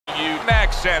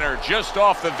Mac Center, just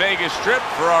off the Vegas Strip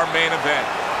for our main event.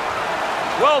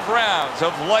 12 rounds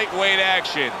of lightweight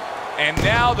action, and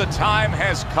now the time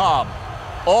has come.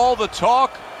 All the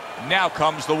talk, now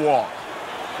comes the walk.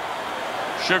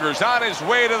 Sugar's on his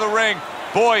way to the ring.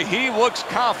 Boy, he looks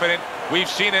confident. We've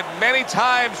seen it many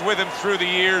times with him through the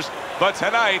years, but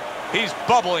tonight, he's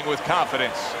bubbling with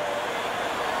confidence.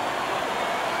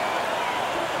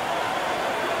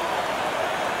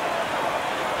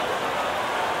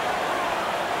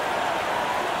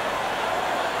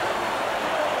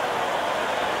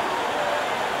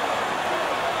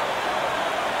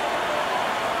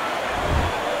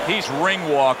 His ring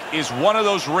walk is one of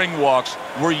those ring walks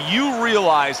where you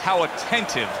realize how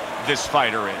attentive this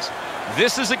fighter is.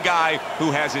 This is a guy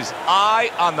who has his eye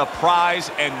on the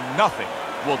prize and nothing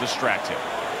will distract him.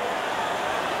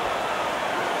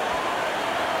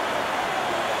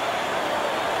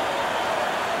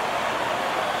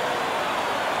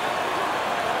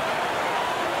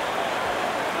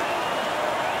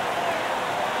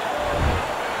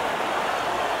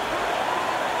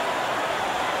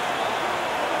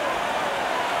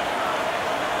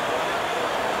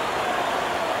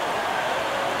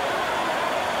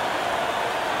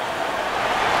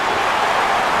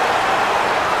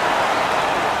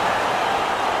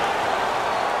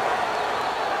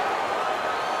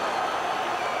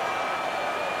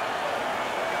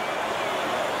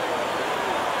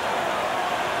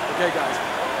 Okay, guys,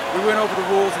 we went over the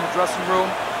rules in the dressing room.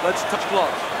 Let's touch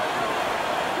gloves.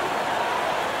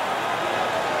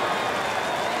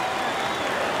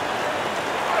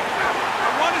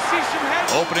 I want to see some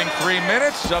head. Opening 3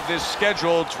 minutes of this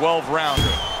scheduled 12-rounder.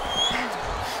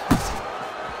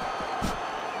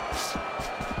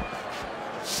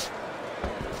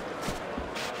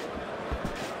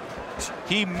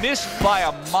 He missed by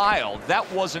a mile.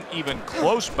 That wasn't even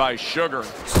close by Sugar.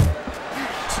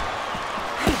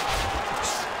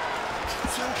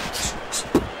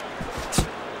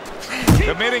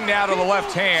 Committing now to the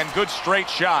left hand. Good straight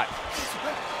shot.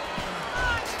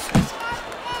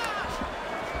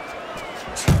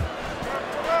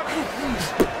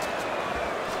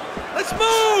 Let's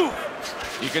move!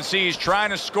 You can see he's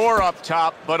trying to score up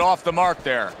top, but off the mark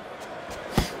there.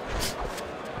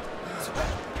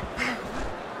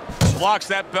 Blocks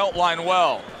that belt line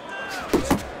well.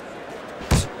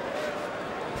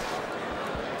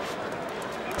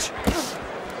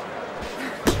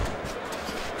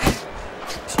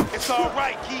 It's all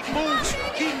right. Keep moving.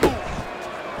 Keep moving.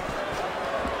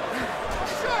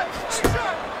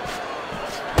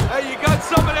 Hey, you got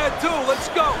some of that too. Let's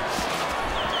go.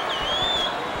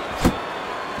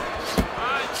 All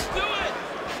right, let's do it.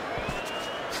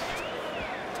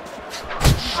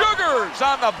 Sugar's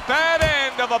on the bad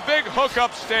end of a big hook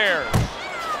upstairs.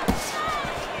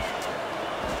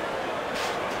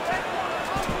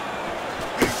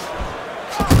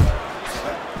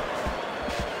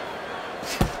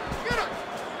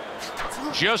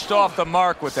 Just off the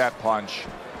mark with that punch.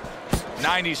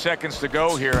 90 seconds to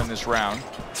go here in this round.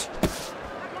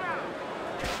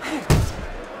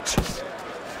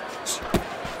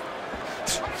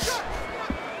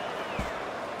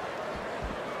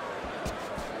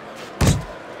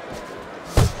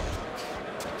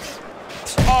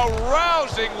 A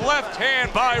rousing left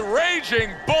hand by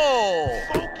Raging Bull.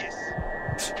 Focus.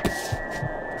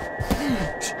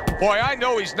 Boy, I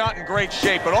know he's not in great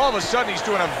shape, but all of a sudden he's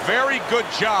doing a very good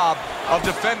job of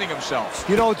defending himself.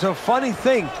 You know, it's a funny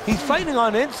thing. He's fighting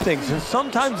on instincts, and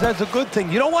sometimes that's a good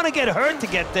thing. You don't want to get hurt to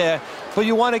get there, but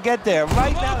you want to get there.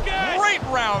 Right now. Great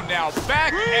round now,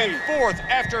 back and forth.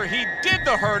 After he did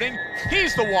the hurting,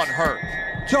 he's the one hurt.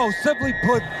 Joe, simply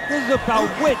put, this is about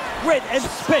wit, grit, and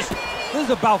spit. This is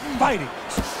about fighting.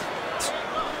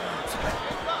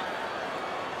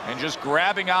 And just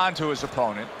grabbing onto his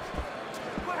opponent.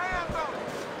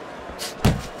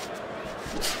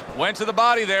 Went to the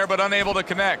body there, but unable to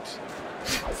connect.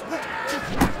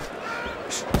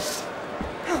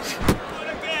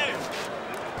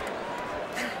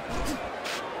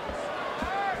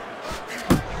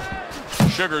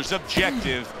 Sugar's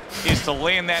objective is to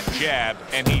land that jab,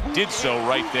 and he did so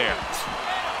right there.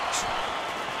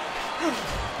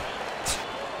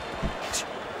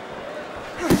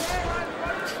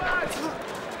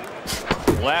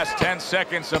 Last 10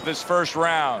 seconds of this first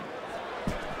round.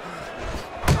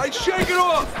 I shake it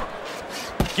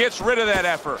off. Gets rid of that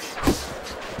effort.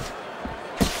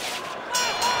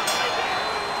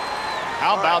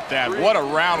 How about that? What a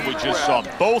round we just saw.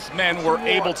 Both men were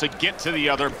able to get to the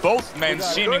other. Both men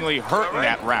seemingly hurt in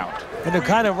that round. And the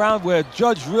kind of round where a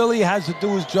judge really has to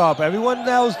do his job. Everyone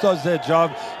else does their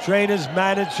job. Trainers,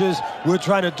 managers, we're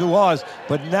trying to do ours.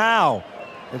 But now,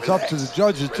 It's up to the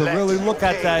judges to really look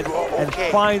at that and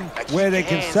find where they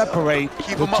can separate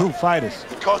the two fighters.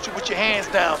 He caught you with your hands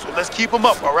down, so let's keep him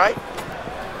up, all right?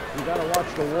 You gotta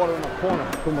watch the water in the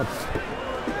corner. Too much.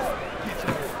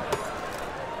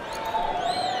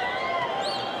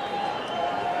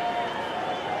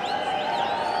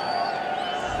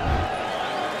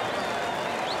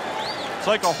 It's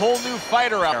like a whole new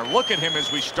fighter out there. Look at him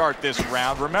as we start this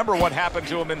round. Remember what happened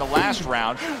to him in the last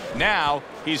round. Now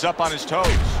he's up on his toes.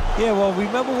 Yeah, well,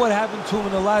 remember what happened to him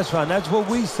in the last round. That's what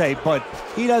we say, but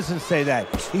he doesn't say that.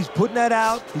 He's putting that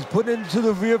out. He's putting it into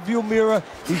the rearview mirror.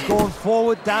 He's going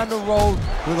forward down the road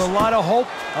with a lot of hope,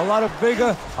 a lot of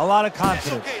vigor, a lot of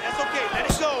confidence. That's okay,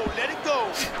 that's okay. Let it go,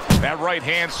 let it go. That right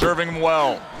hand serving him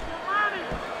well.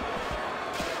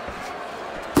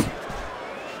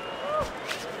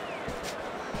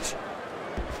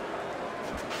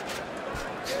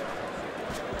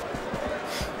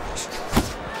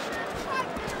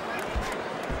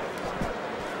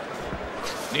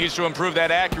 Needs to improve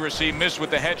that accuracy. Missed with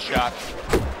the headshot.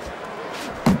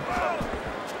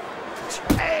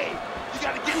 Hey, you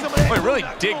gotta get some of that. Well, he really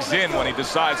digs in when he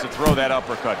decides to throw that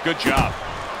uppercut. Good job.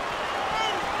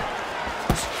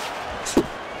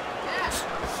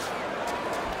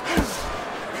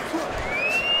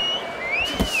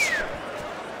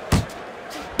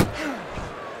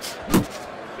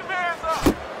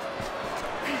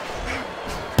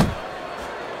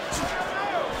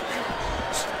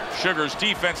 Sugar's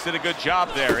defense did a good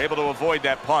job there, able to avoid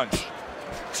that punch.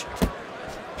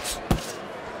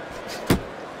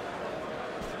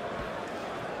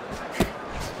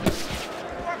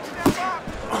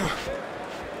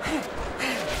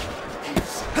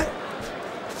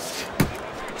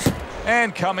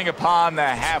 And coming upon the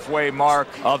halfway mark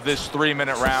of this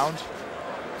 3-minute round.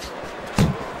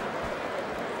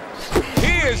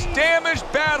 He is damaged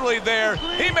badly there.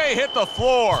 He may hit the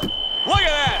floor. Look at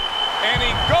that. And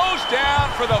he goes down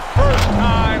for the first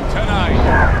time tonight.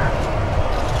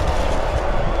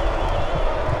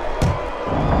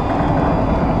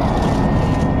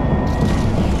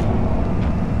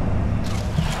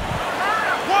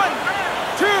 One,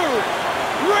 two,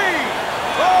 three,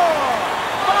 four,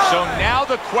 five. So now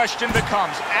the question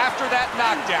becomes, after that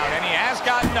knockdown, and he has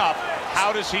gotten up,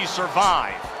 how does he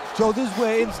survive? So this is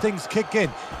where instincts kick in.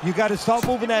 You got to start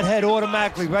moving that head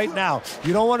automatically right now.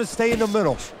 You don't want to stay in the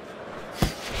middle.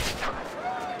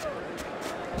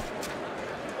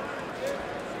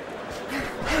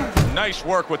 Nice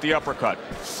work with the uppercut.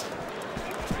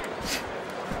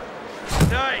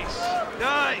 Nice,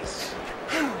 nice.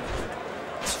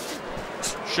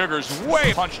 Sugar's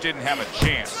way punch didn't have a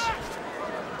chance.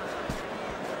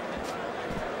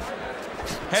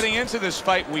 Heading into this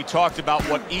fight, we talked about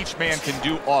what each man can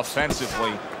do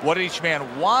offensively. What each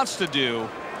man wants to do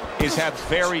is have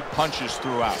varied punches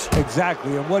throughout.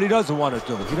 Exactly, and what he doesn't want to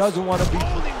do. He doesn't want to be...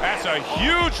 That's a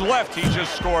huge left he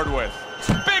just scored with.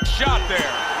 Big shot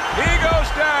there. He goes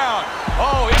down.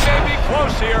 Oh, he may be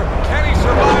close here. Can he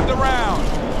survive the round?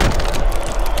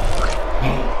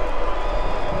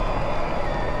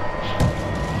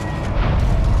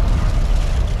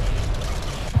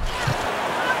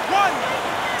 One,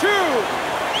 two,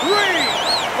 three,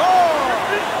 four,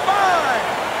 five,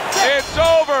 six. It's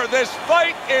over. This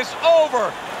fight is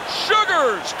over.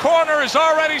 Sugar's corner is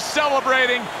already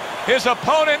celebrating. His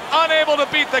opponent unable to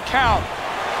beat the count.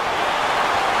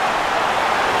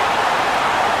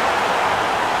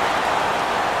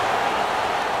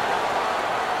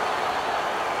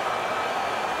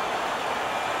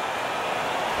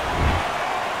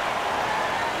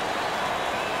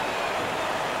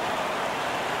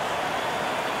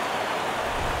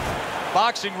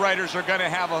 Boxing writers are going to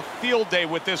have a field day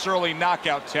with this early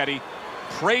knockout, Teddy.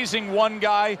 Praising one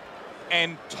guy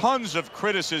and tons of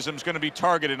criticism is going to be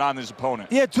targeted on his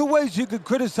opponent. Yeah, two ways you could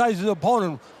criticize his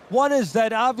opponent. One is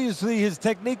that obviously his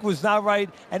technique was not right,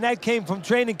 and that came from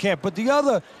training camp. But the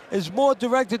other is more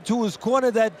directed to his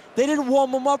corner, that they didn't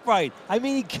warm him up right. I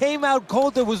mean, he came out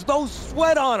cold. There was no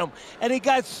sweat on him, and he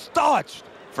got starched.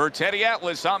 For Teddy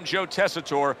Atlas, I'm Joe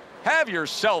Tessitore. Have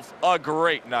yourself a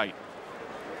great night.